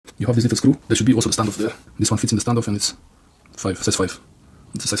you have this little screw. There should be also the standoff there. This one fits in the standoff and it's size 5.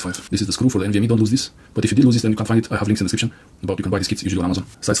 It's a size 5. This is the screw for the NVMe. Don't lose this. But if you did lose this, then you can't find it. I have links in the description about you can buy these kits usually on Amazon.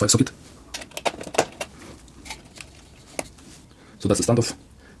 Size 5 socket. So that's the standoff.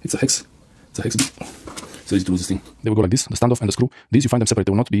 It's a hex. It's a hex bit. So easy to lose this thing. They will go like this, the standoff and the screw. These you find them separate.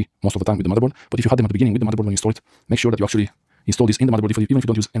 They will not be most of the time with the motherboard. But if you had them at the beginning with the motherboard when you install it, make sure that you actually install this in the motherboard, even if you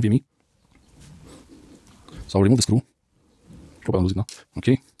don't use NVMe. So I'll remove the screw. Hope I don't lose it now.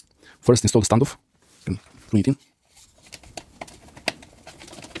 Okay. First install the standoff. You can screw it in.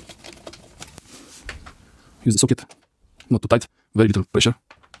 Use the socket. Not too tight. Very little pressure.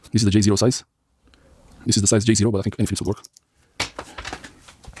 This is the J0 size. This is the size J0, but I think any Phillips will work.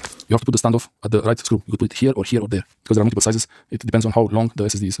 You have to put the standoff at the right screw. You could put it here or there, because there are multiple sizes. It depends on how long the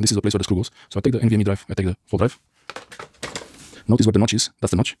SSD is, and this is the place where the screw goes. So I take the NVMe drive, I take the full drive. Notice where the notch is,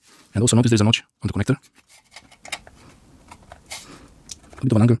 that's the notch. And also notice there's a notch on the connector. A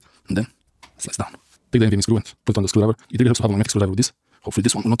bit of an angle, and then slice down. Take the NVMe screw and put it on the screwdriver. It really helps to have a magnetic screwdriver with this. Hopefully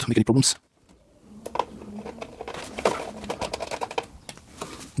this one will not make any problems.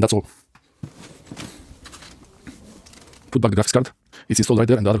 That's all. Put back the graphics card. It's installed right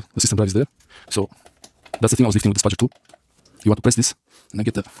there, and the system drive is there. So that's the thing I was lifting with the spudger tool. You want to press this, and then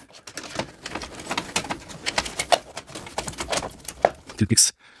get the till it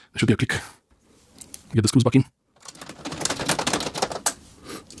clicks. There should be a click. Get the screws back in.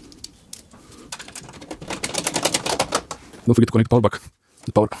 Don't forget to connect the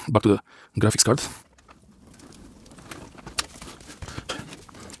power back to the graphics card.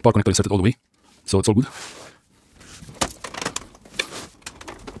 Power connector inserted all the way, so it's all good.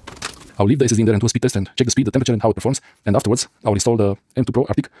 I'll leave the SSD in there and do a speed test and check the speed, the temperature, and how it performs. And afterwards, I'll install the M2 Pro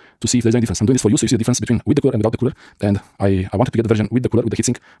Arctic to see if there's any difference. I'm doing this for you, so you see the difference between with the cooler and without the cooler. And I wanted to get the version with the cooler, with the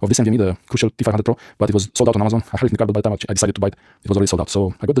heatsink of this NVMe, the Crucial T500 Pro, but it was sold out on Amazon. I had it in the cart, but by the time I decided to buy it, it was already sold out.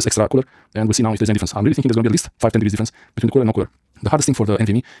 So I got this extra cooler, and we'll see now if there's any difference. I'm really thinking there's going to be at least 5-10 degrees difference between the cooler and no cooler. The hardest thing for the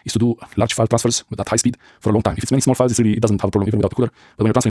NVMe is to do large file transfers with that high speed for a long time. If it's many small files, it doesn't have a problem even without the cooler. But when you're transferring